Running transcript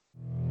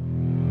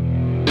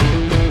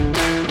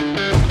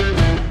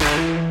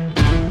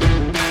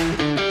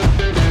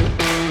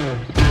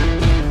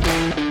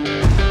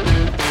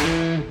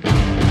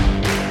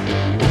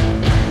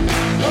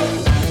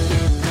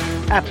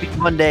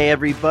Monday,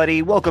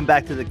 everybody. Welcome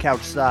back to the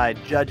Couchside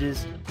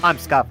Judges. I'm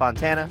Scott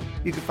Fontana.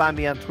 You can find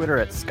me on Twitter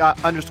at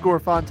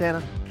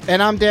Scott_Fontana.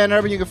 And I'm Dan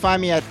Urban. You can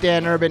find me at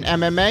Dan Urban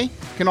MMA.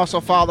 You can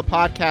also follow the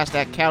podcast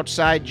at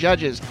Couchside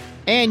Judges.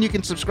 And you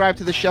can subscribe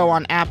to the show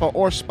on Apple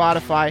or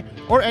Spotify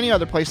or any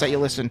other place that you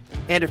listen.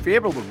 And if you're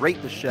able to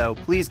rate the show,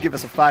 please give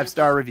us a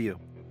 5-star review.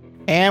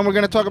 And we're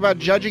going to talk about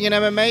judging in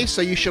MMA,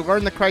 so you should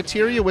learn the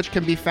criteria, which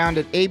can be found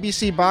at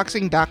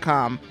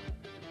abcboxing.com.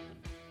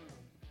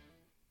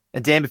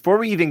 And Dan, before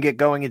we even get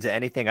going into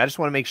anything, I just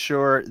want to make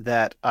sure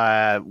that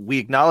we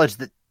acknowledge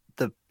that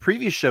the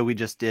previous show we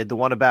just did, the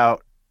one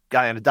about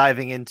kind of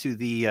diving into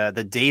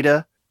the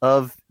data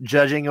of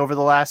judging over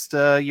the last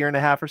year and a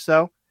half or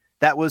so,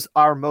 that was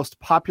our most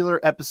popular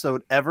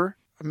episode ever.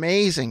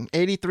 Amazing.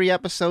 83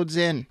 episodes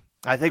in.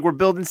 I think we're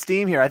building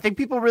steam here. I think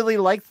people really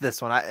liked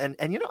this one.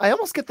 And you know, I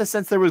almost get the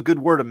sense there was good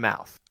word of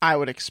mouth. I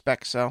would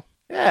expect so.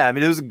 Yeah, I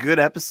mean, it was a good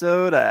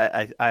episode.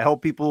 I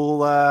hope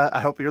people, I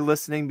hope you're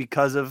listening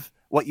because of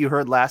what you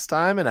heard last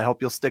time, and I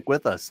hope you'll stick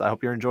with us. I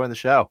hope you're enjoying the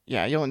show.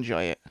 Yeah, you'll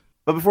enjoy it.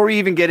 But before we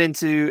even get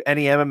into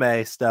any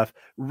MMA stuff,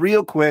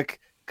 real quick,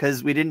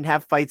 because we didn't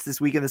have fights this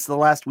weekend. This is the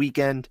last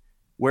weekend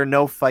where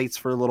no fights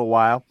for a little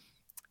while.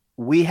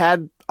 We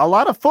had a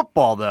lot of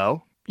football,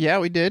 though. Yeah,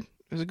 we did. It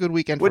was a good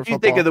weekend for football.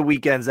 What do you think of the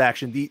weekend's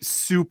action? The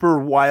super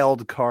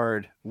wild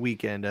card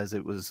weekend, as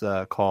it was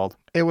called.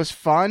 It was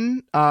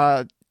fun.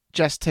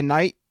 Just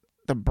tonight,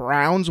 the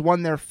Browns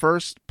won their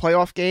first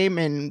playoff game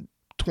in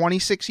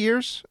 26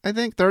 years, I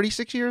think,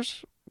 36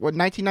 years,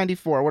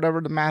 1994,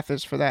 whatever the math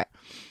is for that.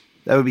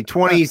 That would be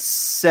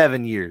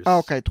 27 years. Oh,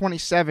 okay,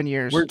 27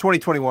 years. We're in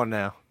 2021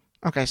 now.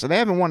 Okay, so they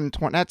haven't won in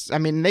 20. That's, I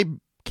mean, they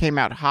came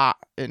out hot,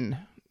 and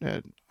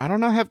I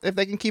don't know if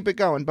they can keep it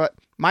going, but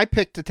my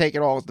pick to take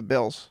it all is the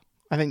Bills.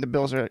 I think the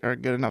Bills are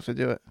good enough to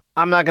do it.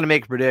 I'm not going to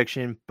make a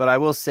prediction, but I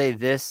will say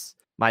this.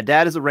 My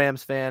dad is a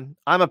Rams fan.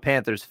 I'm a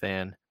Panthers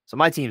fan, so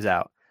my team's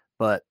out.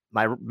 But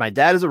my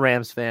dad is a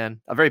Rams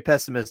fan, a very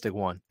pessimistic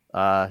one.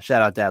 Shout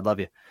out, Dad,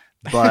 love you.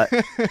 But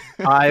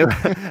I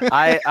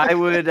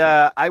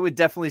would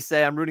definitely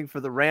say I'm rooting for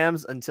the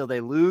Rams until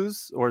they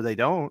lose or they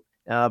don't.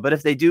 But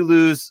if they do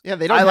lose, yeah,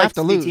 they don't I have like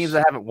to see lose. Teams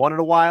that haven't won in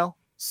a while.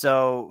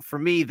 So for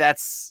me,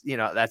 that's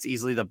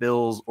easily the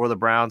Bills or the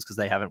Browns because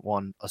they haven't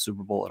won a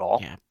Super Bowl at all.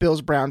 Yeah,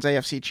 Bills Browns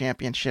AFC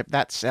Championship,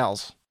 that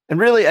sells. And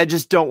really, I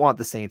just don't want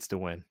the Saints to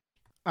win.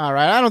 All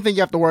right, I don't think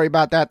you have to worry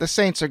about that. The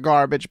Saints are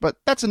garbage, but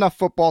that's enough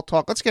football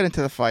talk. Let's get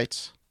into the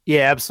fights.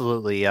 Yeah,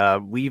 absolutely.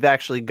 We've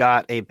actually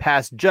got a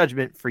past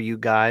judgment for you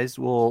guys.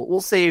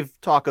 We'll save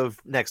talk of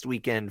next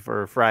weekend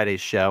for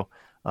Friday's show.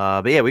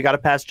 But yeah, we got a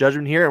past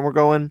judgment here, and we're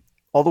going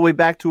all the way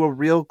back to a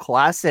real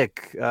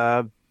classic.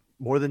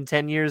 More than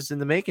 10 years in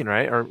the making,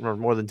 right? Or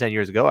more than 10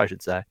 years ago, I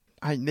should say.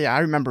 I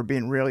remember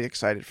being really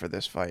excited for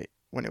this fight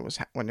when it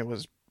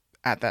was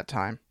at that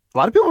time. A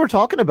lot of people were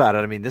talking about it.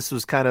 I mean, this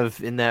was kind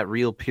of in that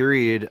real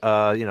period,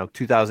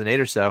 2008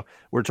 or so.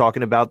 We're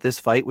talking about this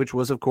fight, which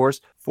was, of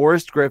course,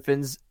 Forrest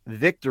Griffin's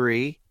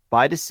victory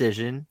by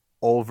decision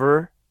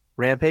over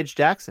Rampage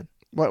Jackson.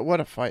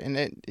 What a fight. And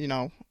it,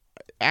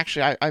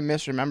 actually, I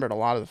misremembered a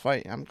lot of the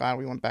fight. I'm glad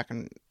we went back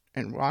and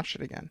watched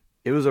it again.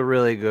 It was a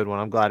really good one.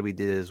 I'm glad we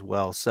did as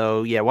well.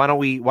 So yeah, why don't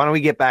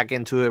we get back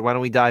into it? Why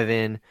don't we dive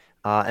in?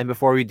 And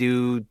before we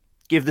do,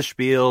 give the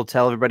spiel,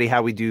 tell everybody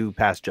how we do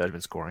past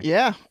judgment scoring.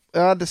 Yeah.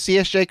 The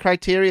CSJ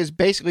criteria is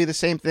basically the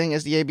same thing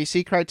as the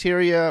ABC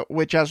criteria,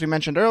 which, as we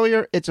mentioned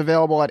earlier, it's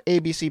available at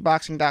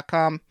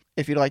abcboxing.com.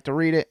 If you'd like to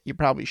read it, you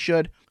probably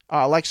should.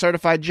 Like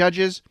certified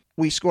judges,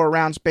 we score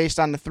rounds based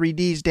on the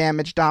 3Ds,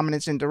 damage,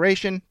 dominance, and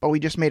duration, but we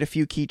just made a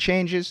few key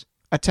changes.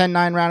 A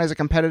 10-9 round is a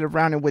competitive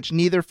round in which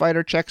neither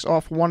fighter checks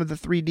off one of the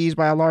 3Ds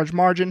by a large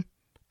margin.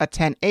 A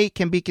 10-8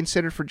 can be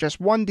considered for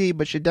just one D,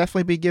 but should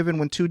definitely be given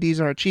when 2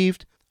 Ds are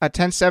achieved. A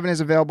 10-7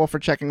 is available for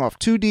checking off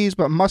 2 Ds,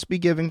 but must be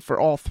given for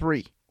all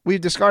 3. We've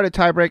discarded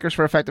tiebreakers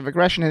for effective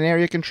aggression and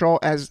area control,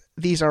 as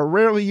these are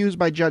rarely used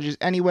by judges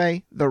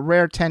anyway. The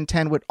rare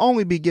 10-10 would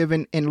only be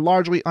given in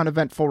largely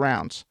uneventful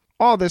rounds.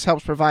 All this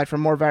helps provide for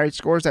more varied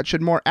scores that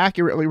should more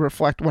accurately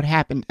reflect what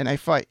happened in a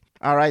fight.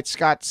 All right,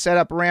 Scott, set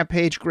up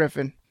Rampage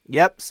Griffin.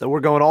 Yep, so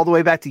we're going all the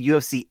way back to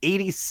UFC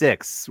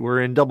 86.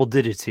 We're in double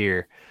digits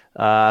here.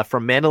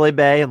 From Mandalay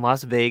Bay in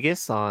Las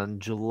Vegas on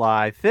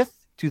July 5th,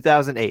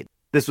 2008.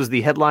 This was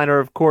the headliner,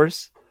 of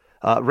course.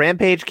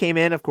 Rampage came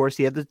in, of course,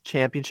 he had the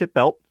championship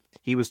belt.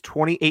 He was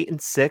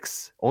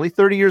 28-6, only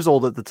 30 years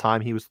old at the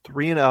time. He was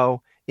 3-0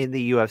 in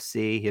the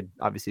UFC. He had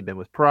obviously been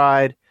with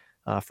Pride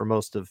for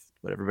most of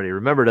what everybody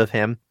remembered of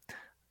him.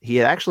 He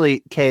had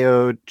actually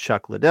KO'd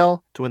Chuck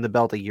Liddell to win the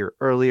belt a year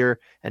earlier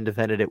and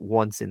defended it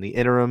once in the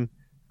interim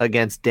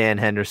against Dan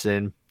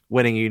Henderson,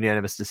 winning a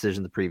unanimous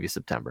decision the previous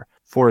September.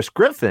 Forrest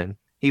Griffin,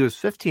 he was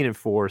 15-4,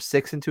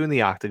 6-2 in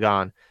the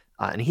octagon,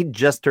 and he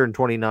just turned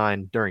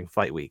 29 during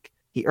fight week.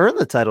 He earned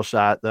the title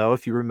shot, though,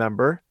 if you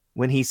remember,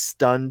 when he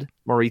stunned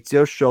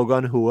Mauricio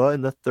Shogun Rua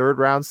in the 3rd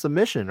round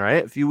submission,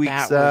 right? A few weeks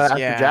after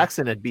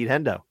Jackson had beat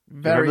Hendo.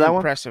 Very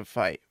impressive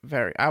fight.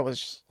 Very. I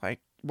was like,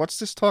 what's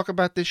this talk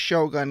about this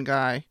Shogun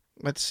guy?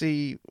 let's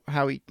see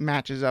how he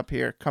matches up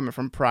here coming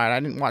from Pride. I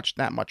didn't watch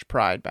that much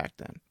Pride back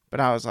then, but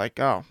I was like,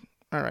 oh,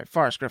 all right,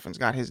 Forrest Griffin's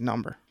got his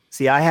number.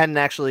 See, I hadn't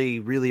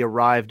actually really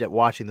arrived at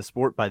watching the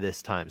sport by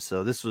this time,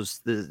 so this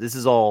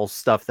is all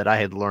stuff that I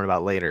had to learn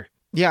about later.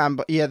 Yeah,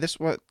 but yeah, this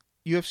was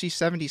UFC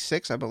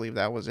 76, I believe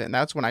that was it, and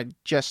that's when I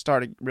just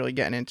started really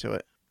getting into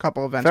it. A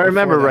couple events. If I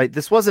remember right,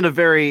 this wasn't a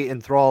very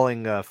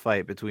enthralling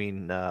fight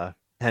between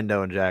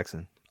Hendo and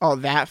Jackson. Oh,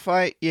 that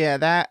fight? Yeah,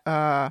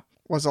 that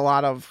was a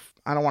lot of,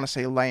 I don't want to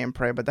say lay and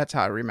pray, but that's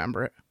how I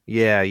remember it.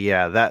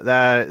 Yeah, that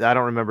I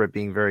don't remember it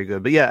being very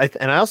good. But yeah,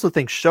 and I also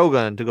think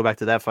Shogun, to go back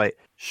to that fight,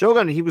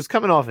 Shogun, he was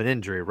coming off an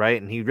injury,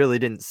 right? And he really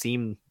didn't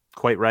seem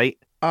quite right.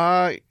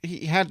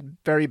 He had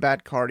very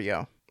bad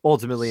cardio.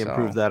 Ultimately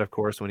improved that, of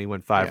course, when he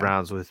went 5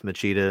 rounds with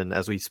Machida. And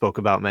as we spoke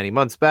about many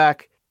months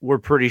back, we're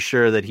pretty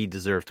sure that he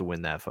deserved to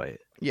win that fight.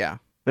 Yeah.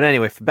 But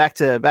anyway, back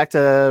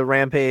to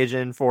Rampage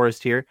and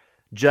Forrest here.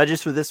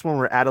 Judges for this one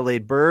were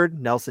Adelaide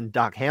Bird, Nelson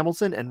Doc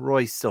Hamilton, and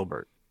Roy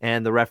Silbert.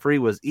 And the referee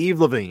was Yves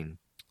Levine.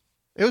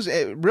 It was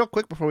real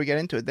quick before we get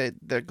into it.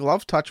 The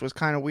glove touch was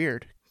kind of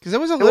weird because it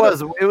was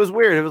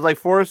weird. It was like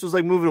Forrest was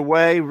like moving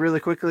away really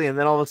quickly, and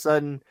then all of a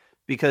sudden,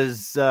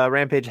 because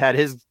Rampage had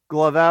his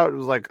glove out, it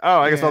was like,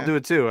 oh, I guess I'll do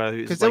it too.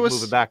 Because like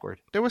moving backward.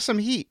 There was some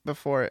heat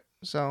before it,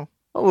 so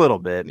a little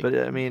bit, but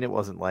I mean, it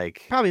wasn't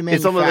like probably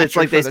it's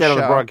like they said on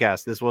the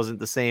broadcast. This wasn't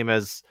the same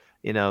as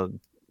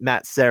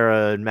Matt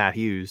Serra and Matt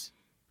Hughes.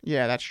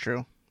 Yeah, that's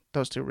true.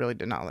 Those two really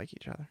did not like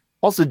each other.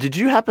 Also, did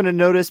you happen to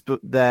notice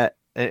that?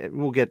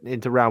 We'll get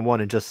into round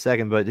 1 in just a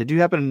second, but did you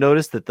happen to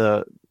notice that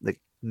the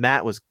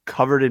mat was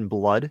covered in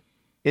blood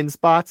in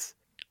spots?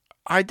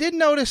 I did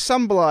notice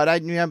some blood. I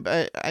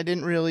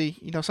didn't really,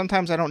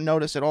 sometimes I don't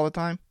notice it all the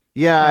time.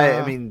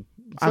 Yeah, I mean,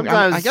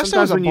 sometimes, I guess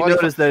sometimes when you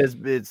notice that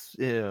it's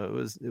it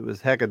was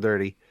hecka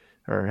dirty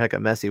or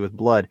hecka messy with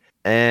blood,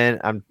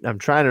 and I'm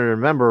trying to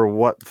remember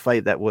what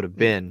fight that would have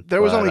been.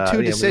 There was only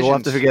 2 decisions. We'll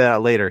have to figure that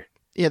out later.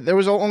 Yeah, there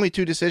was only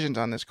 2 decisions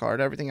on this card.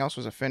 Everything else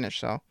was a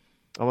finish, so.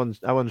 I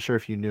wasn't sure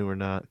if you knew or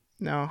not.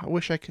 No, I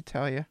wish I could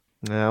tell you.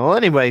 Well,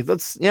 anyway,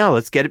 let's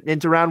get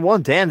into round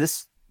 1. Dan,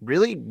 this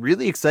really,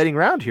 really exciting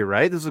round here,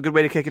 right? This is a good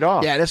way to kick it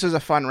off. Yeah, this is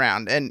a fun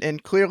round,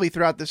 and clearly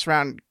throughout this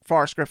round,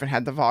 Forrest Griffin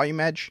had the volume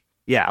edge.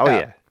 Yeah,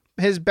 yeah.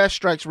 His best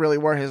strikes really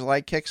were his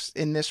leg kicks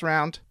in this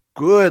round.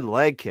 Good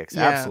leg kicks,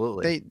 yeah,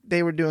 absolutely.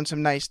 They were doing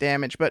some nice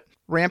damage, but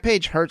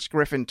Rampage hurts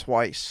Griffin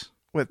twice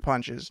with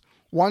punches.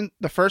 One,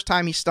 the first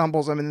time he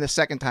stumbles him, and the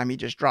second time he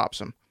just drops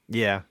him.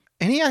 Yeah.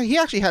 And he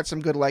actually had some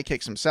good leg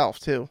kicks himself,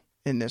 too,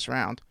 in this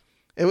round.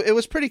 It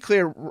was pretty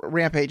clear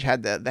Rampage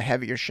had the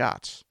heavier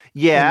shots.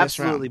 Yeah,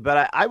 absolutely.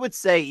 But I would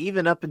say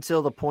even up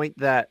until the point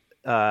that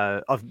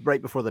of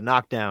right before the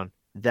knockdown,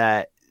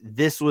 that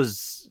this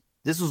was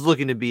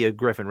looking to be a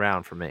Griffin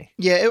round for me.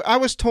 Yeah, I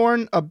was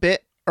torn a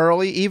bit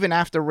early, even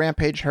after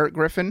Rampage hurt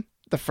Griffin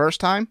the first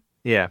time.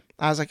 Yeah.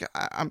 I was like,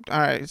 I'm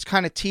all right, it's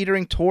kind of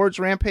teetering towards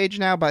Rampage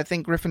now, but I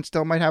think Griffin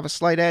still might have a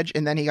slight edge.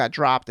 And then he got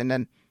dropped, and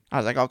then I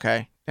was like,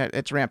 okay.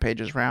 It's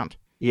Rampage's round.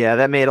 Yeah,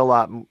 that made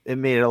it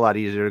made it a lot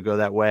easier to go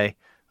that way.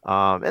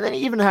 And then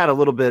he even had a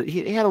little bit.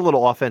 He had a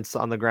little offense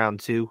on the ground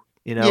too.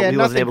 He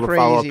wasn't able to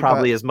follow up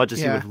probably as much as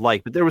he would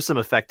like, but there was some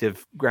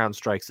effective ground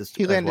strikes as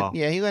well.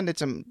 Yeah, he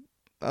landed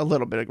a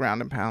little bit of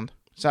ground and pound.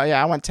 So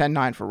yeah, I went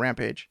 10-9 for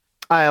Rampage.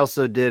 I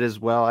also did as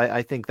well.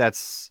 I think I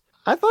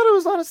thought it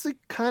was honestly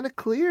kind of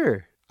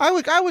clear. I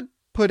would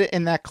put it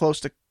in that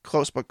close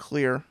but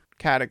clear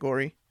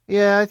category.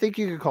 Yeah, I think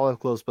you could call it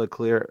close but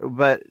clear,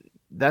 but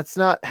that's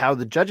not how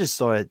the judges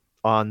saw it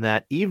on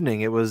that evening.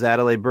 It was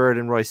Adelaide Bird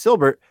and Roy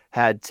Silbert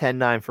had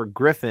 10-9 for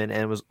Griffin,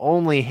 and it was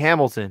only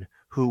Hamilton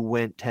who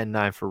went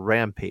 10-9 for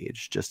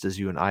Rampage, just as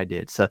you and I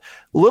did. So a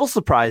little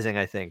surprising,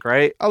 I think,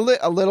 right? A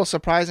little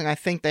surprising. I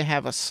think they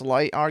have a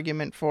slight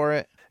argument for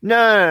it.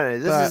 No.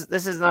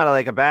 This is not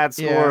like a bad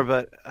score,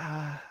 but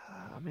I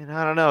mean,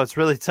 I don't know. It's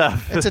really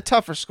tough. It's a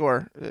tougher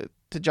score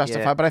to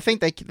justify, but I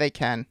think they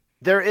can.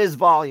 There is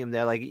volume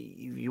there. Like,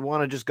 you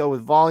want to just go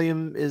with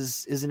volume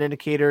is an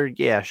indicator.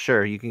 Yeah,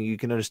 sure. You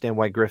can understand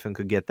why Griffin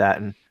could get that.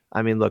 And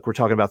I mean, look, we're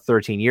talking about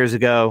 13 years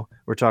ago.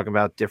 We're talking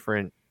about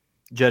different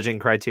judging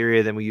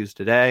criteria than we use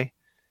today.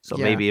 So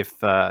maybe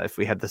if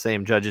we had the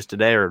same judges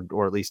today,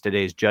 or at least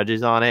today's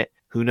judges on it,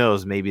 who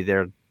knows? Maybe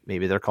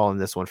they're calling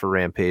this one for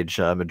Rampage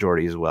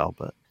majority as well.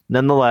 But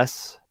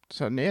nonetheless.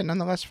 So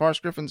yeah,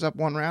 Forrest Griffin's up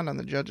 1 round on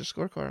the judges'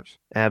 scorecards.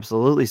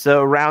 Absolutely.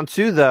 So round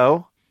 2,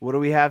 though. What do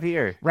we have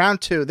here?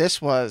 Round 2.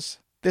 This was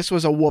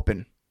a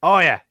whooping. Oh,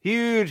 yeah.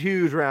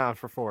 Huge round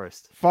for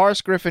Forrest.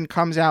 Forrest Griffin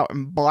comes out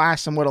and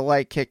blasts him with a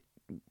leg kick.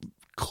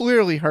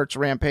 Clearly hurts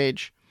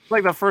Rampage.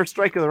 Like the first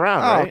strike of the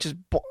round, right? Just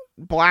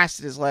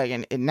blasted his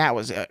leg, and that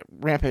was it.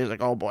 Rampage was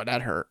like, oh, boy,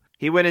 that hurt.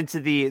 He went into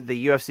the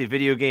UFC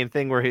video game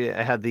thing where he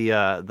had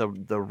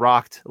the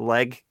rocked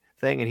leg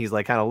thing, and he's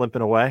like kind of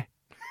limping away.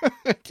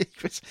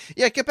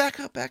 Yeah, get back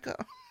up.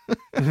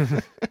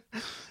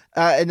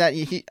 And that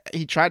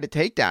he tried to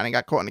take down and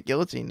got caught in a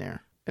guillotine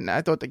there. And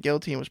I thought the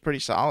guillotine was pretty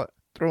solid.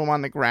 Threw him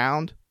on the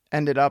ground,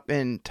 ended up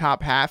in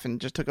top half, and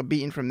just took a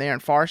beating from there.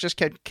 And Forrest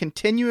just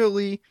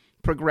continually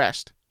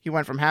progressed. He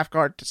went from half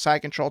guard to side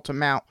control to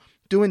mount,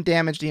 doing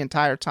damage the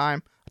entire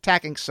time,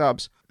 attacking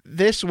subs.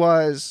 This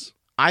was,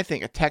 I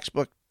think, a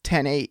textbook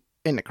 10-8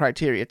 in the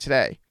criteria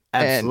today.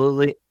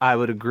 Absolutely, I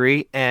would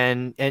agree.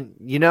 And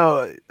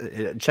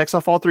it checks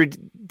off all three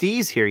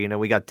Ds here.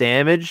 We got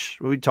damage,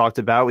 we talked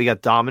about. We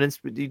got dominance,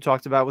 you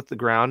talked about with the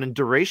ground, and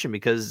duration,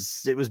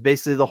 because it was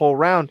basically the whole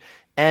round.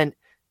 And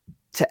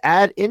to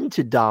add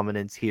into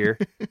dominance here,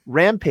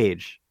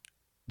 Rampage.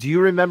 Do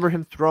you remember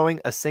him throwing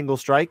a single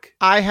strike?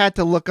 I had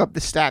to look up the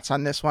stats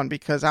on this one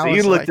because I was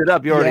you looked it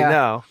up. You already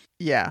know.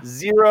 Yeah.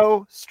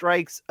 0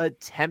 strikes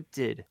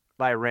attempted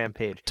by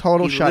Rampage.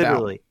 Total he shutout.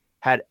 Literally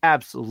had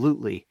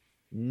absolutely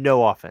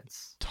no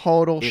offense.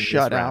 Total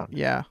shutout.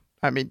 Yeah.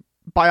 I mean,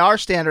 by our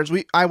standards,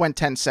 I went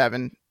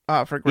 10-7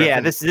 for Griffin.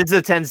 Yeah, this is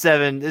a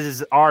 10-7. This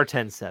is our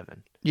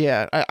 10-7.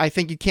 Yeah, I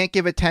think you can't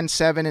give a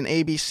 10-7 in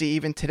ABC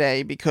even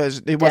today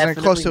because it wasn't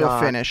close to a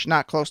finish.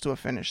 Not close to a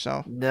finish.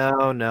 So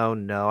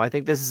no. I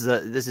think this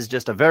is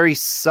just a very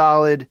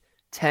solid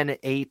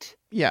 10-8.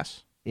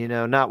 Yes.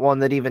 Not one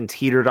that even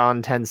teetered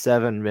on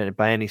 10-7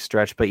 by any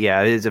stretch. But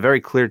yeah, it is a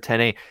very clear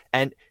 10-8,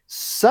 and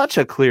such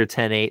a clear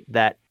 10-8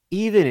 that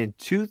even in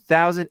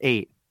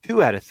 2008,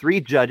 2 out of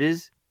 3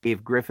 judges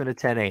gave Griffin a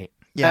 10-8.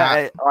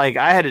 Yeah,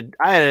 I had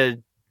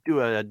to do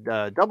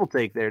a double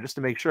take there just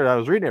to make sure that I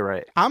was reading it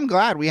right. I'm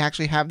glad we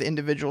actually have the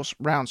individual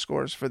round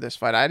scores for this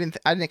fight. I didn't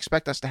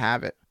expect us to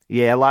have it.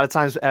 Yeah, a lot of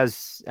times,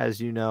 as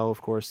you know,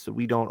 of course,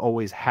 we don't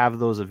always have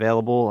those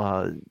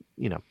available.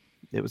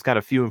 It was kind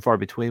of few and far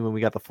between when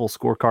we got the full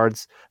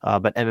scorecards,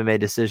 but MMA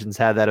Decisions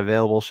had that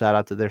available. Shout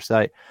out to their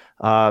site.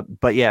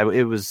 But yeah,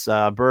 it was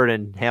Bird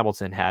and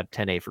Hamilton had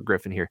 10-8 for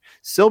Griffin here.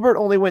 Silbert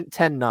only went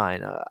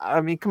 10-9.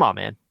 I mean, come on,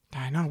 man.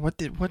 I know.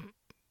 What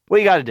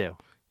you got to do?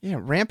 Yeah,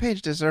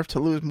 Rampage deserved to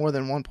lose more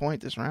than 1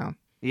 point this round.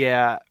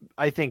 Yeah,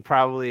 I think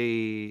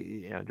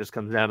probably it just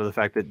comes down to the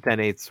fact that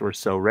 10-8s were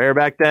so rare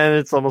back then.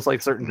 It's almost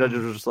like certain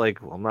judges were just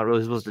like, well, I'm not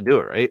really supposed to do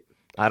it, right?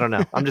 I don't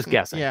know. I'm just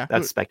guessing. Yeah,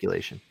 that's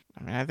speculation.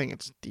 I mean, I think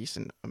it's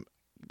decent,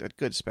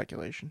 good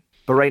speculation.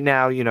 But right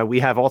now, we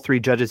have all 3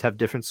 judges have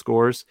different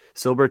scores.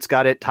 Silbert's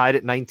got it tied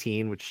at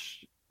 19,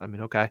 which, I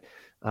mean, okay.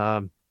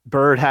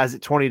 Bird has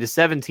it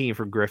 20-17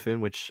 for Griffin,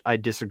 which I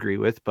disagree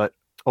with, but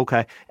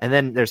okay. And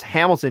then there's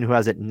Hamilton, who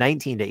has it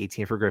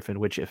 19-18 for Griffin,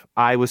 which if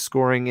I was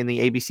scoring in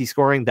the ABC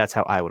scoring, that's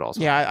how I would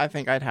also. Yeah, I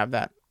think I'd have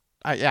that.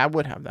 I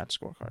would have that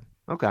scorecard.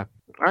 Okay. All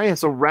right.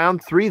 So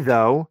round 3,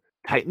 though,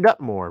 tightened up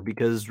more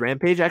because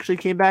Rampage actually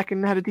came back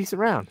and had a decent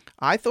round.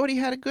 I thought he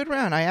had a good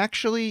round.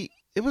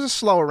 It was a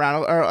slower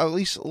round, or at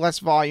least less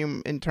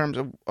volume in terms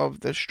of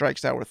the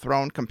strikes that were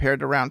thrown compared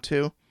to round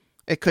 2.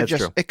 It could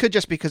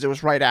just because it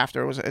was right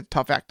after. It was a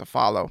tough act to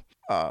follow.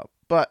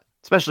 But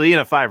especially in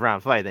a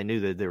 5-round fight, they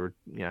knew that they were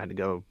had to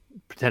go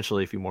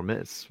potentially a few more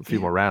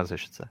rounds, I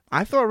should say.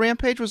 I thought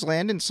Rampage was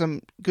landing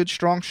some good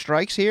strong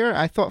strikes here.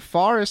 I thought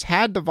Forrest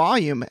had the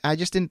volume. I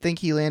just didn't think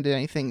he landed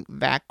anything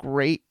that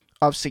great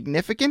of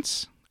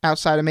significance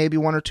outside of maybe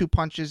 1 or 2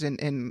 punches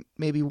and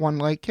maybe 1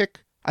 leg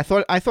kick. I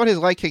thought his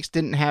leg kicks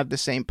didn't have the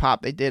same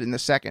pop they did in the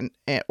second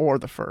or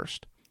the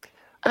first.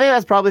 I think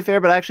that's probably fair,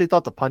 but I actually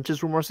thought the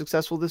punches were more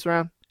successful this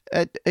round.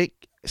 I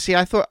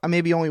thought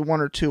maybe only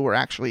 1 or 2 were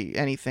actually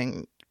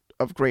anything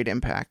of great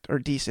impact or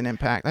decent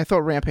impact. I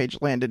thought Rampage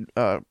landed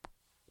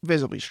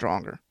visibly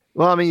stronger.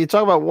 Well, I mean, you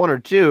talk about 1 or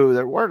 2,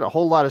 there weren't a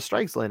whole lot of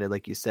strikes landed,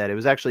 like you said. It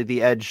was actually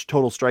the edge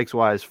total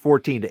strikes-wise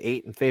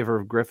 14-8 in favor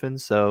of Griffin.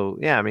 So,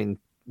 yeah, I mean,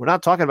 we're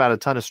not talking about a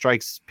ton of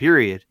strikes,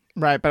 period.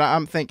 Right, but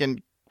I'm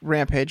thinking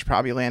Rampage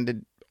probably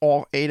landed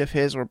all 8 of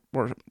his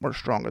were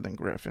stronger than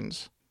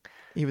Griffin's,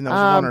 even though it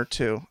was 1 or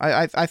 2.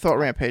 I thought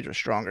Rampage was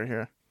stronger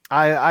here.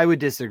 I would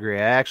disagree.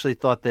 I actually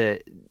thought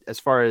that as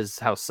far as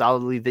how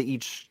solidly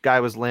each guy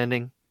was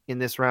landing in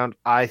this round,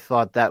 I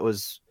thought that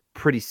was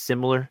pretty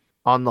similar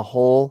on the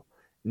whole,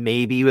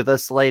 maybe with a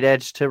slight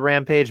edge to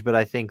Rampage, but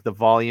I think the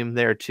volume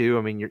there too.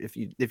 I mean,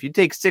 if you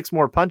take 6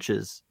 more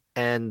punches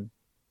and,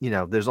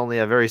 there's only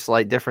a very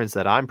slight difference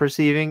that I'm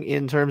perceiving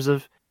in terms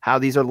of how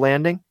these are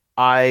landing,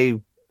 I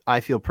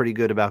feel pretty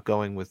good about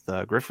going with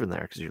Griffin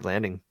there because you're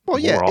landing more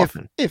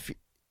often. If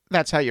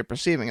that's how you're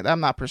perceiving it. I'm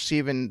not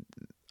perceiving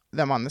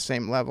them on the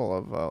same level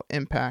of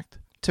impact.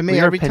 To me,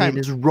 every time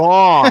is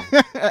wrong.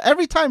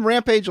 Every time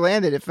Rampage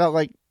landed, it felt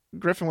like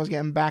Griffin was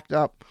getting backed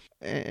up,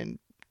 and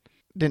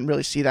didn't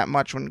really see that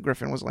much when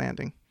Griffin was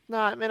landing. No,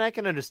 I mean, I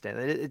can understand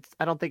it.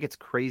 I don't think it's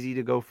crazy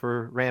to go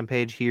for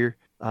Rampage here.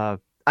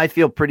 I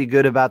feel pretty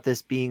good about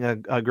this being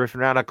a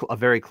Griffin round, a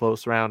very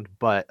close round,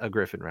 but a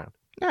Griffin round.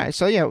 All right,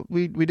 so yeah,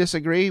 we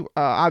disagree.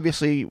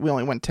 Obviously, we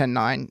only went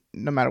 10-9,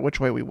 no matter which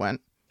way we went.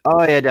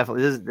 Oh yeah,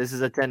 definitely. This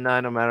is a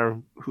 10-9, no matter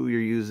who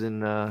you're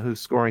using, whose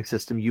scoring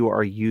system you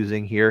are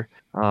using here.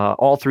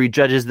 All 3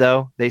 judges,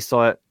 though, they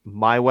saw it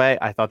my way.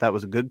 I thought that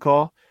was a good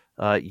call.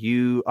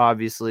 You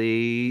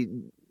obviously,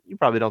 you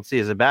probably don't see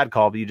it as a bad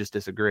call, but you just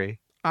disagree.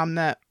 I'm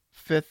that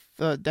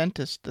 5th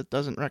dentist that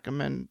doesn't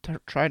recommend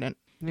Trident.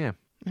 Yeah.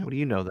 What do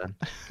you know then?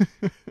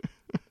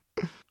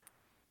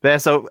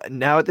 But so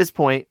now at this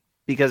point,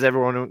 because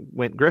everyone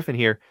went Griffin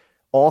here,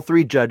 all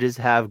 3 judges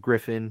have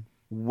Griffin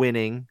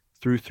winning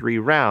through 3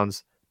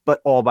 rounds.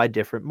 but all by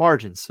different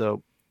margins.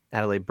 So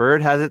Adelaide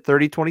Bird has it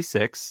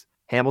 30-26.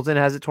 Hamilton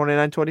has it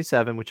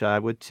 29-27, which I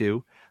would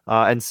too.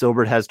 And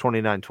Silbert has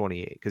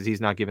 29-28 because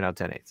he's not giving out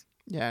 10-8s.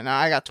 Yeah, no,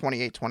 I got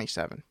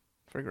 28-27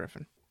 for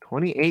Griffin.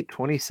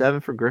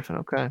 28-27 for Griffin.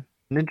 Okay.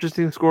 An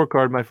interesting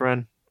scorecard, my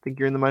friend. I think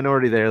you're in the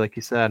minority there, like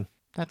you said.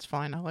 That's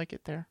fine. I like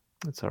it there.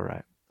 That's all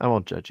right. I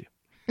won't judge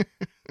you.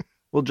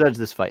 We'll judge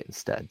this fight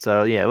instead.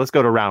 So, yeah, let's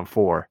go to round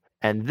 4.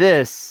 And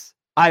this,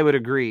 I would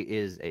agree,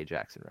 is a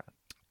Jackson round.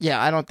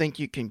 Yeah, I don't think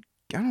you can...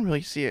 I don't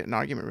really see an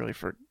argument really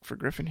for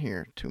Griffin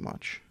here too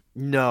much.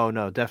 No,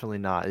 definitely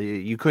not.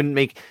 You couldn't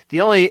make...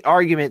 The only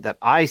argument that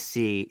I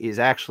see is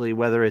actually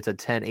whether it's a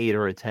 10-8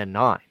 or a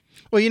 10-9.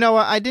 Well, you know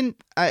what?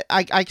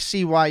 I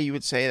see why you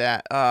would say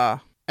that.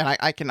 And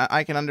I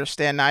can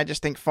understand. I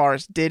just think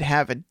Forrest did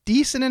have a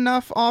decent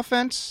enough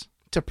offense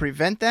to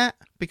prevent that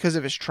because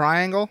of his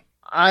triangle.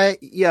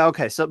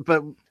 Okay. So,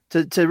 but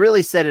to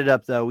really set it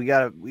up though, we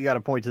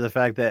gotta point to the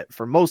fact that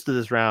for most of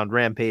this round,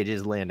 Rampage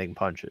is landing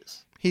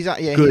punches. He's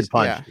on good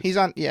punches. Yeah, he's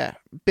on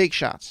big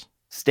shots,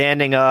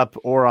 standing up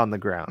or on the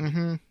ground.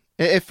 Mm-hmm.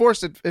 It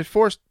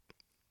forced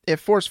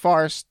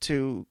Forrest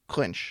to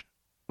clinch,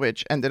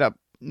 which ended up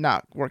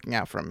not working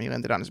out for him. He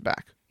landed on his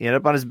back. He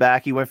ended up on his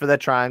back. He went for that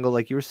triangle,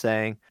 like you were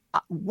saying.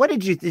 What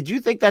did you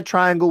think that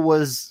triangle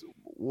was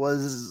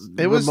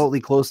remotely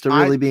close to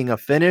really being a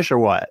finish or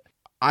what?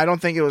 I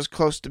don't think it was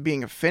close to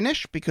being a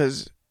finish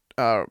because,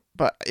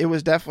 but it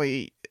was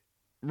definitely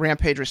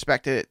Rampage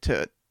respected it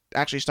to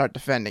actually start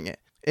defending it.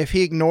 If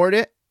he ignored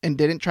it and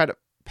didn't try to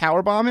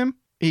powerbomb him,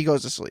 he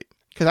goes to sleep.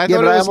 Because I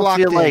thought it was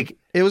locked in.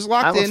 It was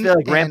locked in. I almost feel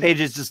like Rampage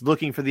is just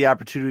looking for the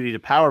opportunity to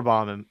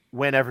powerbomb him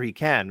whenever he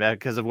can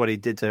because of what he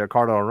did to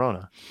Ricardo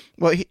Arona.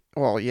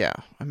 Well, yeah.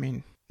 I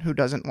mean, who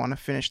doesn't want to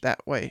finish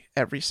that way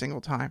every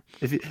single time?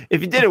 If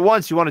you did it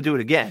once, you want to do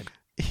it again.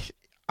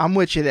 I'm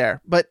with you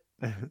there. But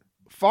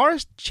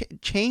Forrest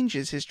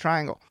changes his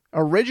triangle.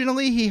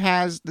 Originally, he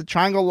has the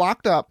triangle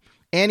locked up,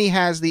 and he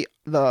has the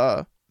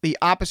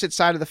opposite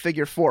side of the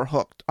figure 4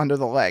 hooked under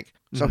the leg.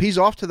 So he's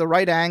off to the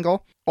right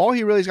angle. All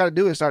he really's got to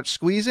do is start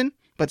squeezing,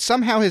 but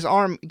somehow his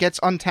arm gets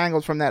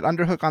untangled from that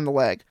underhook on the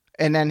leg.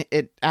 And then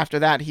after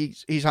that,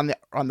 he's on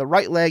the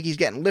right leg. He's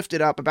getting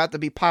lifted up, about to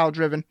be pile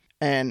driven.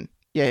 And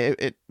yeah,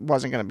 it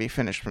wasn't going to be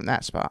finished from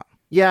that spot.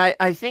 Yeah,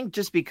 I think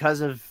just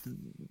because of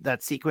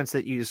that sequence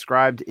that you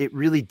described, it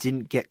really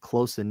didn't get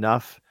close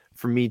enough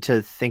for me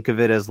to think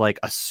of it as like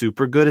a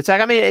super good attack.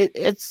 I mean,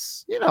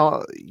 it's, you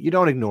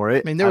don't ignore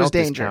it. I mean, there was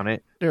danger.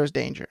 There was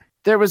danger.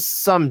 There was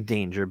some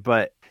danger,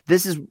 but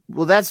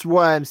that's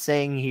what I'm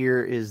saying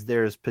here is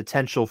there's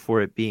potential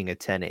for it being a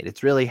 10-8.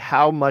 It's really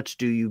how much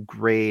do you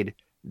grade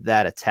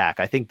that attack?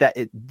 I think that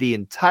the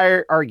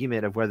entire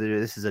argument of whether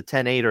this is a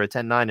 10-8 or a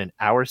 10-9 in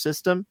our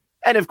system,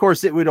 and of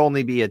course it would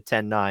only be a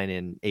 10-9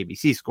 in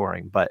ABC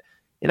scoring, but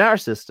in our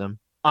system,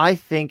 I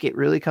think it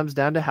really comes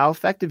down to how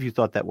effective you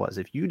thought that was.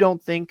 If you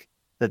don't think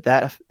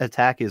that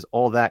attack is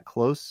all that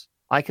close,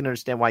 I can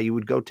understand why you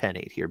would go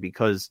 10-8 here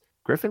because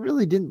Griffin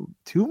really didn't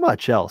do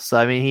much else.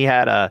 I mean, he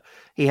had an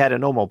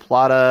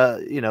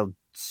omoplata,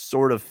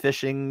 sort of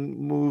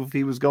fishing move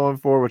he was going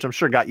for, which I'm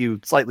sure got you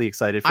slightly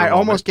excited. I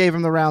almost gave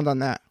him the round on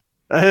that.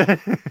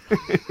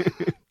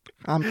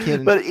 I'm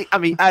kidding. But I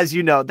mean, as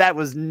you know, that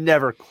was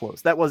never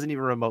close. That wasn't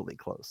even remotely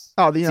close.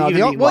 Oh, you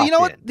know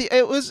what?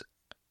 It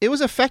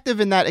was effective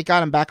in that it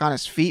got him back on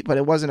his feet, but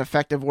it wasn't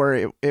effective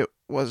where it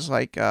was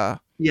like.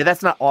 Yeah,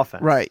 that's not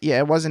offense. Right. Yeah,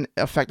 it wasn't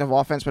effective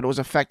offense, but it was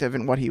effective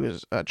in what he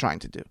was trying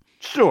to do.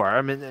 Sure.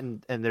 I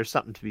mean, and there's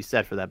something to be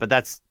said for that, but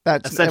that's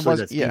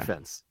essentially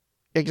defense.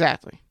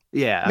 Exactly.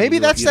 Yeah. Maybe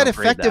that's that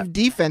effective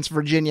defense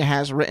Virginia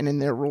has written in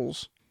their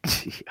rules.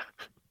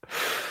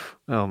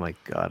 Oh my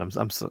God.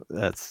 I'm so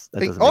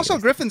that also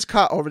Griffin's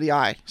cut over the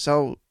eye,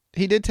 so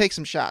he did take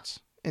some shots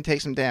and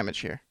take some damage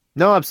here.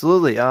 No,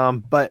 absolutely.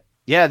 But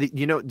yeah,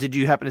 did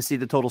you happen to see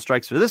the total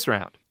strikes for this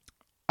round?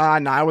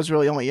 No, I was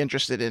really only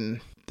interested in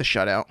the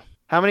shutout.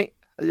 How many?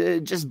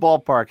 Just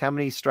ballpark. How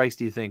many strikes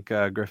do you think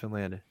Griffin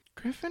landed?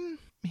 Griffin,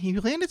 he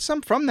landed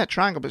some from that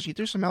triangle, but he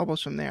threw some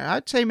elbows from there.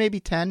 I'd say maybe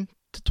 10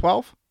 to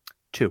 12.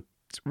 2.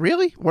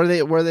 Really? Were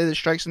they the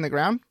strikes in the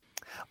ground?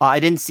 I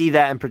didn't see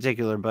that in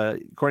particular, but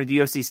according to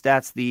UFC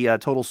stats, the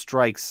total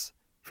strikes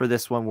for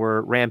this one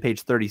were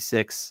Rampage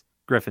 36,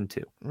 Griffin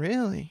 2.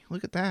 Really?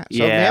 Look at that.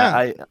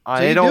 Yeah, so,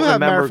 I don't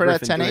remember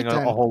Griffin doing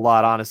a whole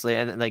lot, honestly,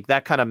 and like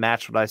that kind of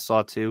matched what I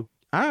saw too.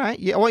 All right.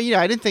 Yeah. Well,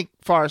 I didn't think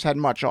Forrest had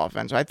much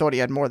offense. I thought he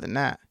had more than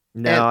that.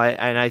 No,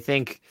 and I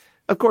think,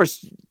 of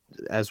course,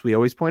 as we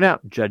always point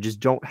out, judges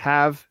don't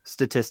have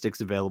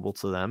statistics available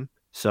to them.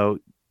 So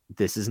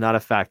this is not a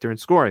factor in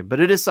scoring, but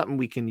it is something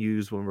we can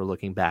use when we're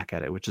looking back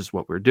at it, which is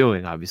what we're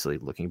doing, obviously,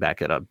 looking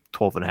back at a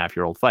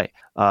 12-and-a-half-year-old fight.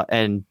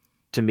 And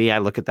to me, I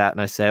look at that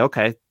and I say,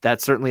 okay,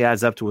 that certainly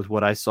adds up to with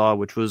what I saw,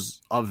 which was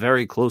a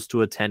very close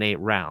to a 10-8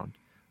 round,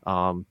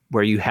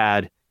 where you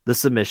had the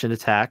submission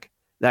attack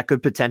that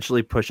could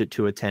potentially push it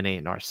to a 10-8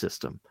 in our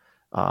system,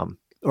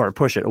 or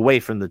push it away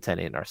from the 10-8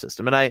 in our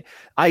system. And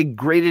I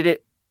graded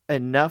it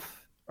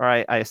enough, or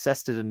I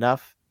assessed it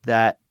enough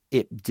that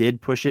it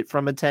did push it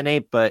from a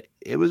 10-8, but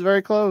it was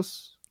very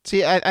close.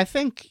 See, I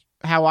think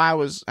how I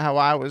was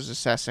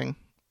assessing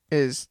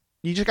is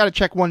you just got to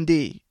check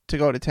 1D to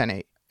go to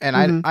 10-8.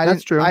 And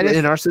that's true.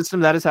 In our system,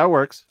 that is how it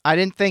works. I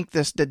didn't think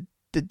the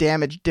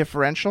damage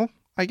differential,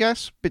 I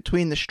guess,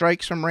 between the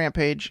strikes from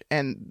Rampage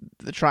and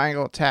the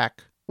triangle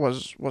attack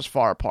was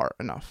far apart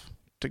enough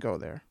to go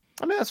there.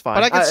 I mean, that's fine.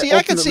 But I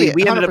can see it.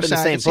 We ended up in the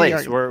same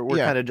place. We're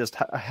kind of just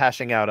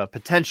hashing out a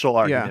potential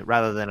argument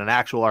rather than an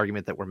actual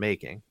argument that we're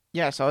making.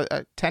 Yeah, so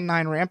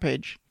 10-9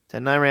 Rampage.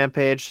 10-9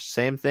 Rampage,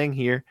 same thing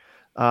here.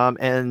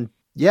 And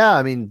yeah,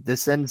 I mean,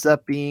 this ends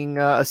up being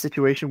a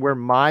situation where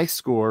my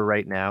score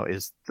right now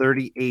is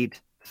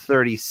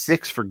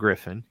 38-36 for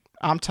Griffin.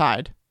 I'm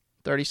tied,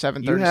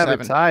 37-37. You have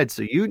it tied,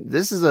 so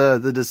this is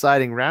the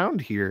deciding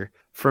round here.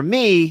 For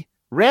me,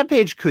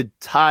 Rampage could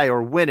tie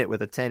or win it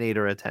with a 10-8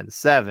 or a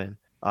 10-7.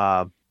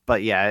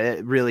 But yeah,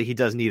 really, he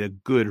does need a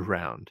good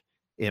round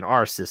in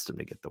our system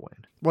to get the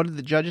win. What did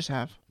the judges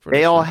have?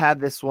 They all had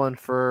this one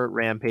for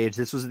Rampage.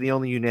 This was the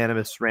only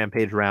unanimous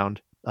Rampage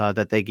round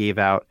that they gave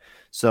out.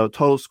 So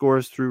total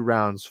scores through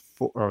round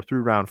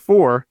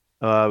 4,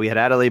 we had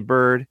Adelaide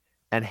Bird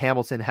and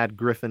Hamilton had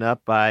Griffin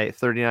up by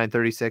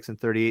 39-36 and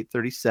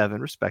 38-37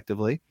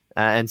 respectively,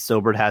 and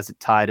Silbert has it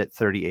tied at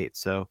 38.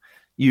 So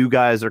you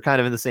guys are kind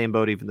of in the same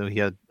boat, even though he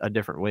had a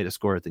different way to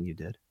score it than you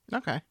did.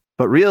 Okay.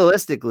 But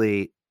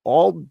realistically,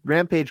 all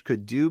Rampage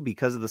could do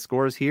because of the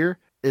scores here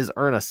is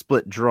earn a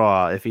split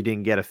draw if he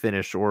didn't get a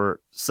finish or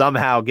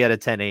somehow get a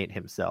 10-8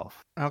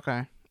 himself.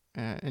 Okay.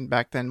 And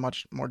back then,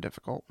 much more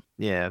difficult.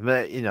 Yeah,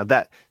 but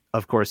that,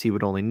 of course, he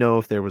would only know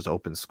if there was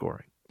open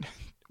scoring.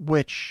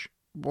 Which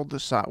we'll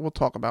decide. We'll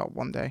talk about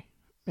one day.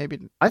 Maybe.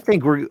 I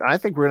think we're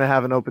gonna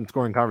have an open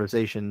scoring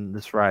conversation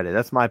this Friday.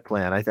 That's my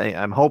plan.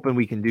 I'm hoping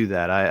we can do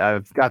that.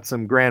 I've got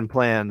some grand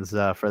plans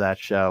for that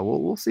show.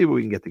 We'll see what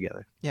we can get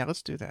together. Yeah,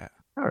 let's do that.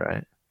 All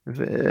right.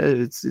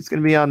 It's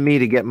gonna be on me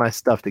to get my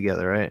stuff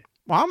together, right?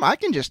 Well, I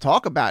can just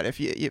talk about it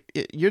if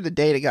you're the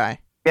data guy.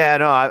 Yeah,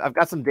 no, I've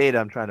got some data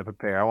I'm trying to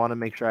prepare. I want to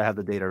make sure I have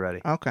the data ready.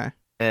 Okay.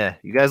 Yeah,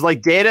 you guys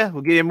like data?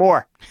 We'll give you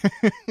more.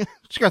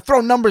 Just gonna throw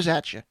numbers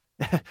at you.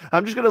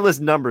 I'm just gonna list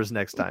numbers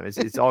next time. It's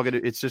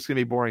just gonna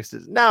be boring.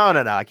 No,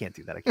 I can't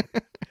do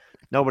that.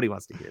 Nobody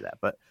wants to hear that.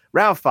 But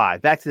round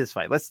 5, back to this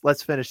fight.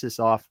 Let's finish this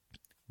off.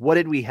 What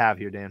did we have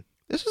here, Dan?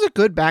 This was a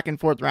good back and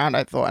forth round,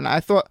 I thought, and I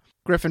thought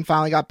Griffin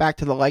finally got back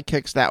to the leg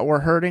kicks that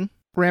were hurting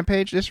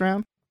Rampage this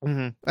round.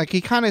 Mm-hmm. Like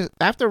he kind of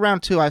after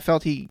round 2, I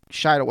felt he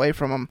shied away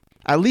from him.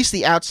 At least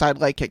the outside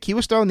leg kick. He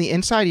was throwing the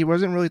inside. He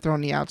wasn't really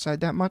throwing the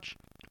outside that much.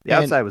 The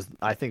outside was,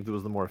 I think,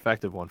 was the more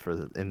effective one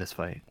in this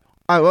fight.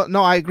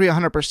 No, I agree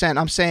 100%.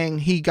 I'm saying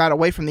he got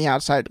away from the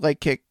outside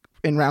leg kick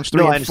in rounds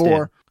 3 and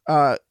 4.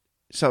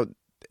 So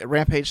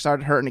Rampage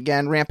started hurting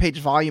again. Rampage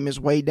volume is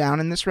way down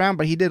in this round,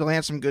 but he did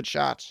land some good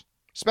shots,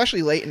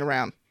 especially late in the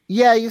round.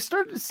 Yeah, you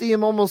started to see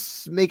him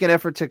almost make an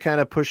effort to kind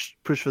of push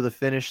for the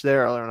finish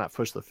there, or not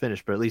push the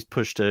finish, but at least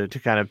push to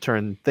kind of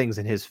turn things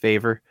in his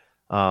favor.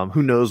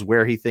 Who knows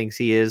where he thinks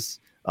he is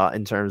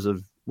in terms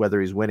of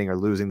whether he's winning or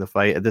losing the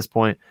fight at this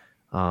point.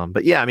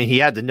 But yeah, I mean, he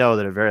had to know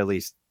that at very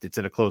least it's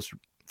in a close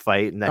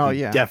fight and that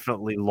he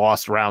definitely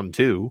lost round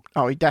 2.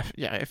 Oh, he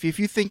definitely, yeah. If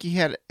you think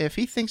if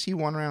he thinks he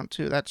won round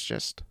 2, that's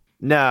just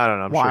no.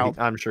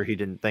 I'm sure he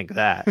didn't think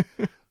that.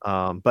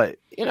 But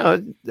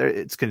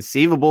it's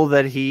conceivable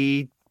that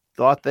he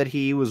thought that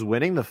he was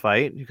winning the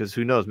fight, because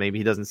who knows, maybe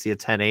he doesn't see a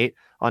 10-8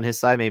 on his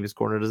side. Maybe his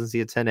corner doesn't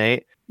see a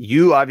 10-8.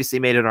 You obviously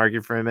made an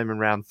argument for him in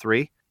round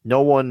 3.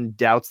 No one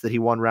doubts that he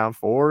won round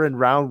 4. In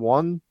round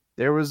 1,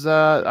 there was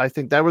I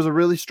think that was a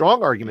really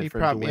strong argument for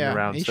him to win the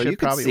round. So you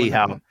can see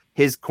how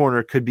his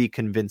corner could be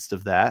convinced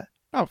of that.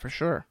 Oh, for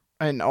sure.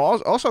 And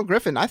also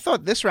Griffin, I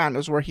thought this round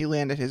was where he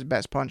landed his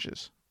best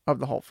punches of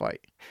the whole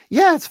fight.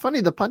 Yeah, it's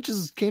funny. The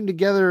punches came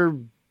together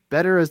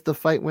better as the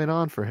fight went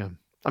on for him.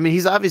 I mean,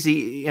 he's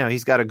obviously,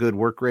 he's got a good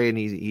work rate, and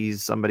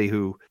he's somebody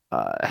who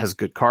has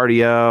good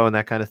cardio and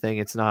that kind of thing.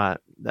 It's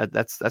not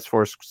that's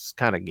Forrest's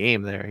kind of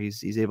game there.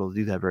 He's able to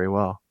do that very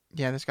well.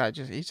 Yeah, this guy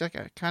he's like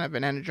a kind of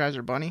an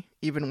Energizer bunny,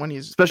 even when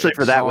he's especially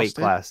for that weight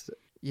class.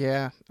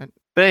 Yeah.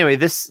 But anyway,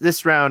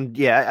 this round,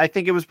 yeah, I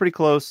think it was pretty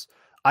close.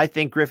 I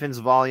think Griffin's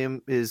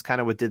volume is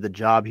kind of what did the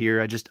job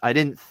here. I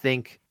didn't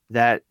think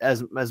that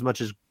as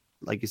much as,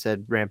 like you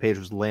said, Rampage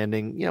was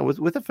landing,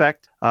 with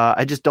effect.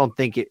 I just don't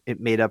think it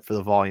made up for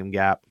the volume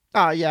gap.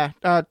 Oh, yeah.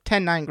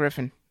 10-9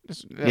 Griffin.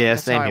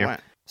 That's same here.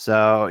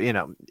 So,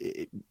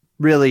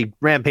 really,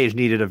 Rampage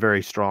needed a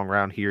very strong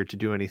round here to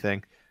do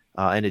anything,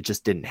 and it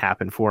just didn't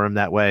happen for him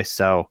that way.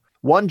 So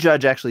one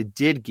judge actually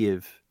did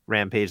give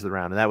Rampage the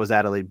round, and that was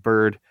Adelaide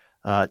Bird.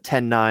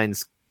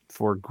 10-9s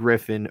for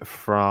Griffin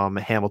from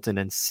Hamilton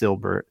and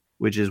Silbert,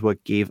 which is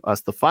what gave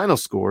us the final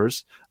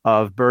scores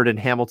of Bird and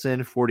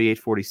Hamilton,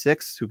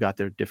 48-46, who got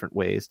their different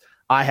ways.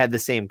 I had the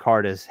same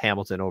card as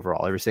Hamilton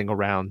overall, every single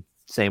round,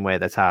 same way.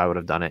 That's how I would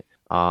have done it.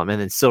 And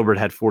then Silbert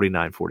had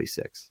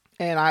 49-46.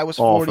 And I was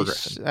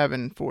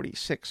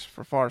 47-46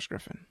 for Forrest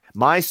Griffin.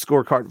 My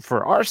scorecard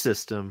for our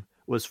system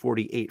was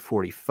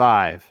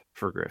 48-45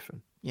 for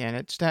Griffin. Yeah, and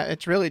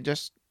it's really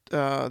just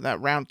that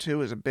round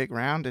 2 is a big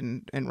round,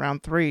 and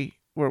round 3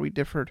 where we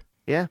differed.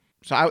 Yeah.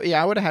 So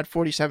I would have had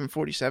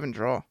 47-47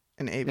 draw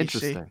in ABC.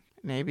 Interesting.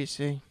 In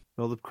ABC.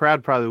 Well, the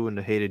crowd probably wouldn't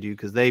have hated you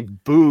because they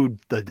booed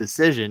the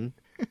decision.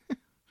 I don't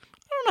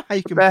know how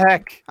you can. What the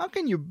heck? How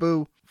can you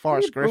boo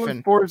Forrest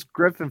Griffin? Forrest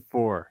Griffin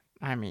for?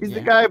 I mean, He's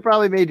the guy who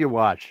probably made you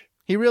watch.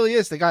 He really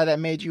is the guy that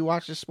made you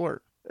watch the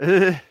sport.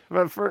 But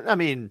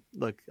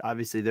look,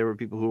 obviously there were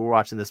people who were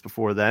watching this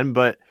before then,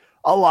 but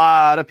a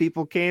lot of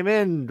people came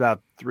in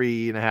about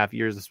 3.5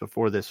 years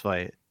before this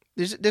fight.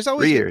 There's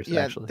always 3 years,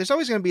 actually. There's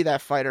always going to be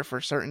that fighter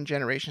for certain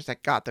generations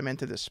that got them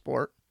into this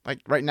sport.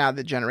 Like right now,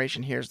 the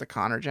generation here is the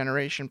Conor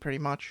generation, pretty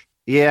much.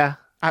 Yeah,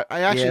 I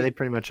actually, yeah, they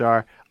pretty much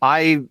are.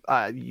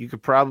 You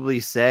could probably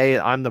say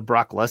I'm the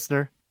Brock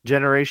Lesnar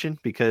generation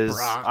because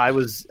I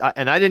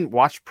didn't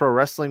watch pro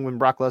wrestling when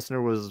Brock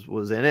Lesnar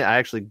was in it. I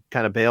actually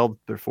kind of bailed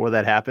before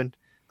that happened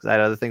because I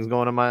had other things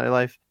going on in my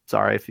life.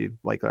 Sorry if you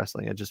like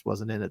wrestling, I just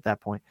wasn't in at that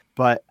point.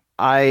 But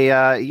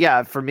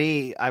for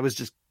me, I was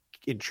just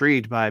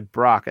intrigued by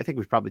Brock. I think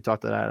we've probably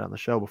talked about it on the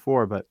show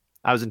before, but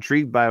I was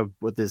intrigued by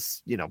what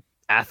this,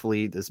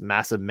 athlete, this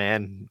massive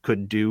man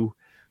could do,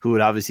 who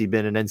had obviously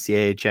been an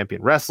NCAA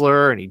champion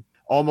wrestler, and he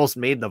almost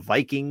made the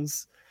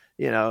Vikings,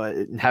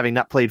 having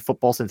not played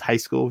football since high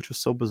school, which was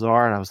so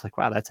bizarre. And I was like,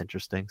 wow, that's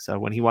interesting. So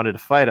when he wanted to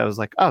fight, I was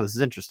like, oh, this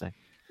is interesting.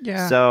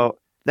 Yeah. So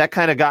that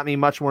kind of got me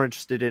much more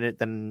interested in it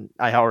than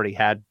I already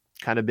had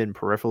kind of been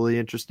peripherally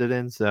interested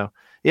in. So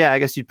yeah, I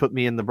guess you'd put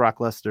me in the Brock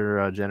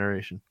Lesnar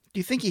generation. Do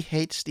you think he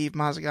hates Steve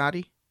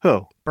Mazzagatti?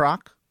 Who?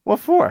 Brock? What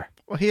for?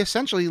 Well, he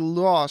essentially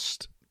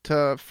lost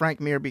to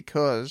Frank Mir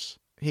because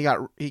he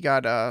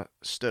got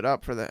stood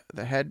up for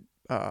the head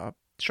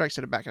strikes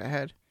to the back of the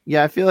head.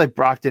 Yeah, I feel like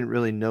Brock didn't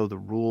really know the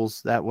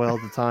rules that well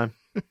at the time.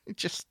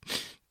 just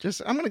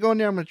I'm gonna go in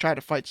there. I'm gonna try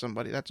to fight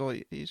somebody. That's all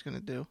he's gonna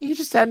do. He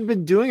just hadn't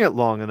been doing it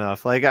long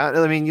enough. Like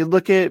you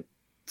look at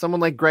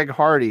someone like Greg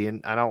Hardy,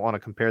 and I don't want to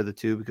compare the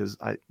two because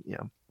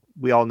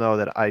we all know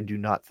that I do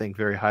not think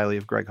very highly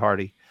of Greg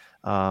Hardy.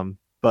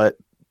 But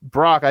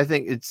Brock, I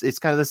think it's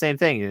kind of the same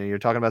thing. You're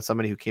talking about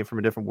somebody who came from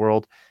a different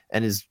world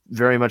and is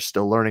very much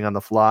still learning on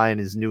the fly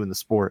and is new in the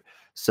sport.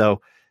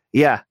 So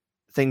yeah,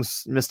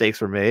 mistakes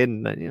were made,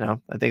 and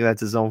I think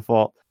that's his own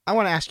fault. I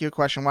want to ask you a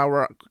question while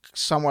we're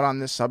somewhat on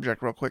this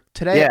subject real quick.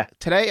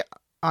 Today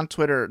on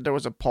Twitter, there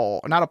was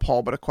not a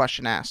poll, but a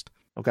question asked.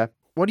 Okay.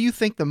 What do you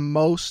think the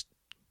most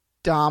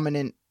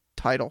dominant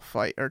title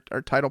fight or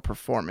title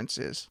performance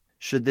is?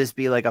 Should this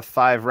be like a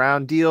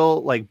 5-round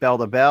deal, like bell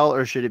to bell,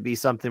 or should it be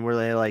something where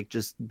they like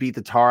just beat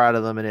the tar out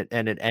of them and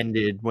it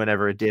ended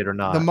whenever it did or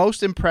not? The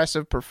most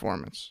impressive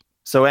performance.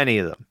 So any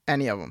of them.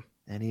 Any of them.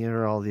 Any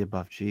or all of the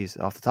above. Jeez,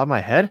 off the top of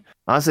my head,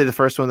 honestly, the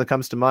first one that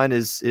comes to mind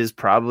is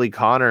probably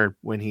Conor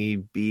when he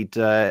beat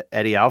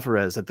Eddie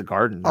Alvarez at the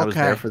Garden. I was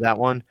there for that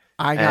one.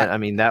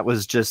 That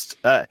was just,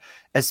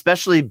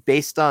 especially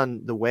based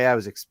on the way I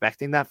was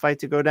expecting that fight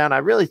to go down. I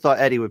really thought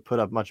Eddie would put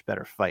up much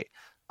better fight.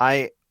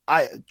 I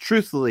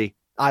truthfully,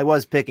 I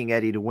was picking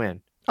Eddie to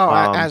win. Oh,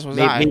 as was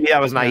I. Maybe I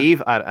was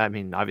naive. I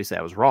mean, obviously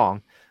I was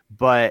wrong,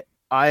 but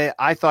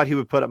I thought he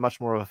would put up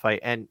much more of a fight.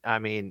 And I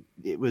mean,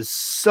 it was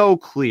so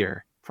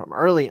clear from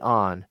early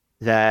on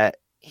that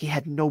he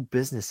had no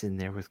business in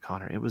there with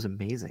Conor. It was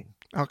amazing.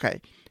 Okay.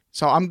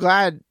 So I'm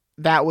glad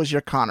that was your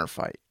Conor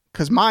fight.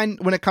 Because mine,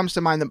 when it comes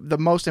to mine, the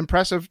most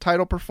impressive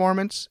title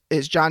performance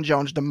is John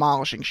Jones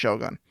demolishing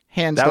Shogun.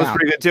 Hands down. That was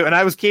pretty good too. And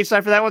I was cage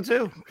side for that one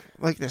too.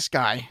 Like this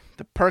guy.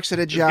 The perks of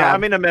the job. I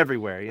mean, I'm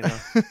everywhere,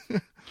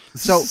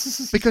 So,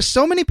 because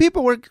so many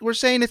people were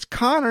saying it's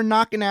Conor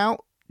knocking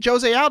out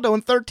Jose Aldo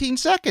in 13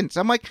 seconds.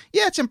 I'm like,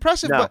 yeah, it's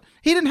impressive, but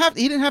he didn't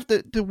have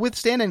to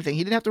withstand anything.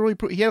 He didn't have to really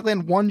he had to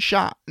land one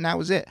shot, and that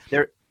was it.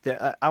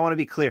 I want to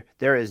be clear.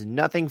 There is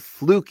nothing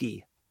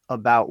fluky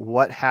about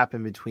what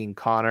happened between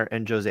Conor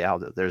and Jose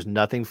Aldo. There's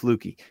nothing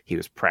fluky. He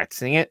was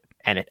practicing it,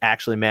 and it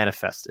actually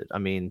manifested. I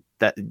mean,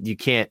 that you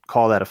can't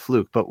call that a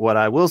fluke. But what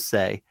I will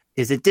say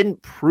is it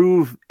didn't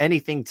prove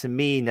anything to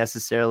me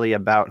necessarily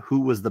about who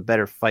was the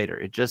better fighter.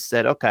 It just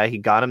said, okay, he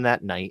got him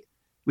that night.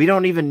 We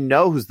don't even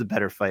know who's the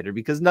better fighter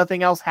because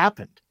nothing else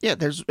happened. Yeah,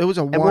 it was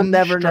a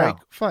one-strike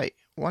fight.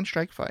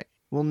 One-strike fight.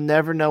 We'll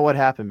never know what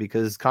happened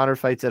because Conor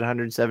fights at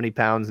 170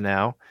 pounds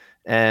now,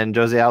 and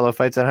Jose Aldo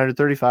fights at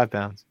 135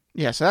 pounds.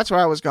 Yeah, so that's where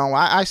I was going.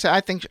 I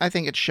think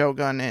it's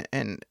Shogun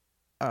and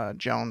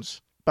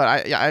Jones, but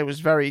I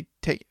was very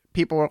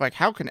people were like,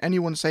 how can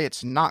anyone say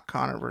it's not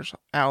Conor versus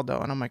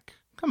Aldo? And I'm like,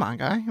 come on,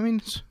 guy. I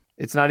mean,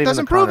 it's not even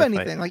doesn't prove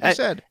anything, like you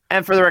said.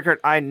 And for the record,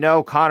 I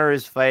know Conor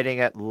is fighting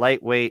at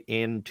lightweight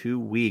in 2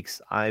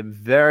 weeks. I'm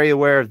very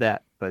aware of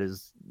that, but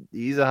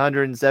he's a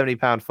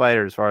 170-pound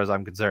fighter as far as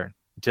I'm concerned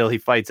until he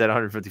fights at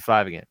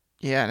 155 again.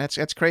 Yeah, and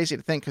that's crazy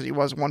to think because he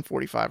was a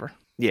 145er.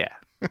 Yeah.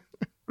 I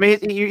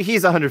mean,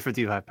 he's a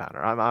 155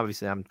 pounder.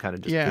 I'm kind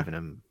of just giving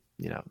him,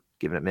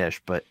 giving him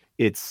ish, but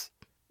it's,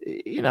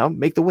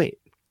 make the weight,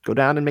 go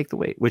down and make the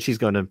weight, which he's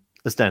going to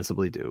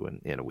ostensibly do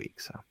in a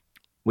week. So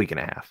week and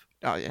a half.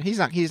 Oh yeah.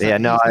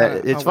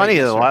 It's funny.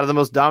 A lot of the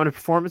most dominant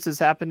performances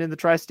happened in the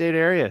tri-state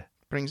area.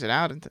 Brings it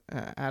out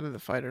of the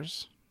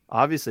fighters.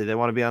 Obviously they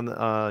want to be on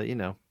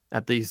the,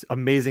 at these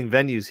amazing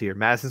venues here.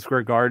 Madison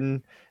Square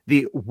Garden,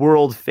 the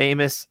world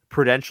famous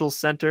Prudential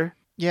Center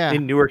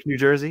in Newark, New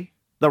Jersey.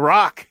 The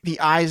Rock. The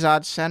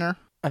Izod Center.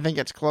 I think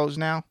it's closed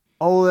now.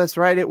 Oh, that's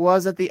right. It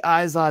was at the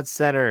Izod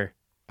Center.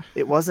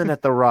 It wasn't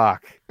at the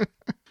Rock.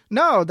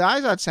 No, the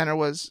Izod Center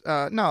was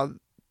no.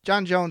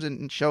 John Jones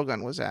and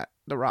Shogun was at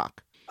the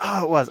Rock.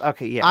 Oh, it was.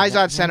 Okay, yeah.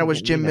 Izod Center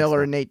was Jim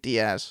Miller and Nate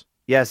Diaz.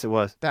 Yes, it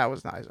was. That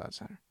was the Izod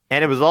Center.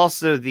 And it was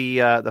also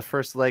the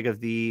first leg of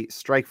the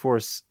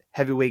Strikeforce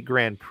Heavyweight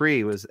Grand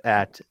Prix was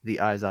at the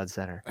Izod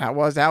Center. That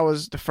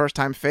was the first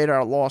time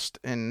Fedor lost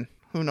in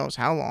who knows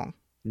how long.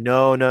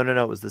 No.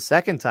 It was the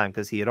second time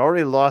because he had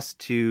already lost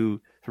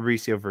to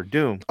Fabricio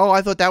Verdum. Oh,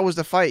 I thought that was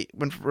the fight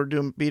when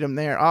Verdum beat him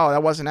there. Oh,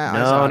 that wasn't that.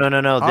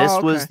 No.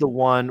 This was the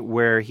one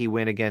where he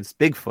went against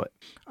Bigfoot.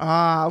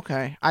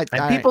 Okay.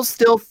 People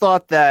still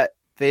thought that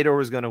Fedor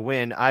was going to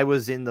win. I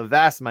was in the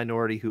vast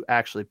minority who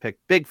actually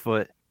picked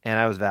Bigfoot, and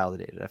I was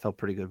validated. I felt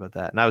pretty good about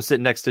that. And I was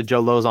sitting next to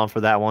Joe Lozon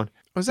for that one.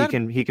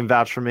 He can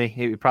vouch for me.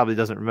 He probably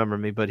doesn't remember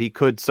me, but he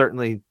could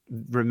certainly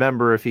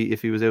remember if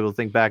he was able to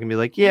think back and be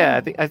like,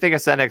 yeah, I think I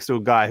sat next to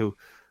a guy who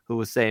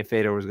was saying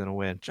Fedor was going to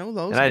win. Joe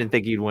Lozon. And I didn't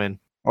think he'd win.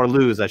 Or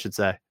lose, I should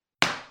say.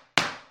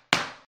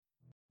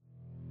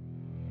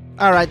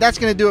 All right, that's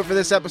going to do it for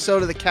this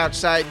episode of the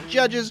Couchside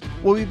Judges.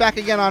 We'll be back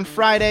again on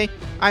Friday.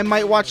 I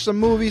might watch some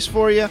movies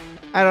for you.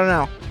 I don't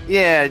know.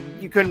 Yeah,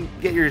 you couldn't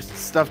get your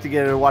stuff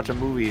together to watch a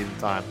movie in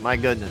time. My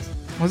goodness.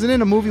 Wasn't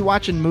in a movie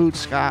watching mood,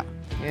 Scott.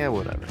 Yeah,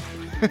 whatever.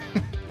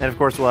 And of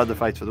course, we'll have the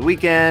fights for the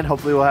weekend.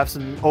 Hopefully, we'll have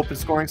some open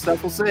scoring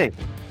stuff. We'll see.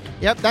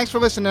 Yep, thanks for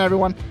listening,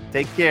 everyone.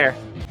 Take care.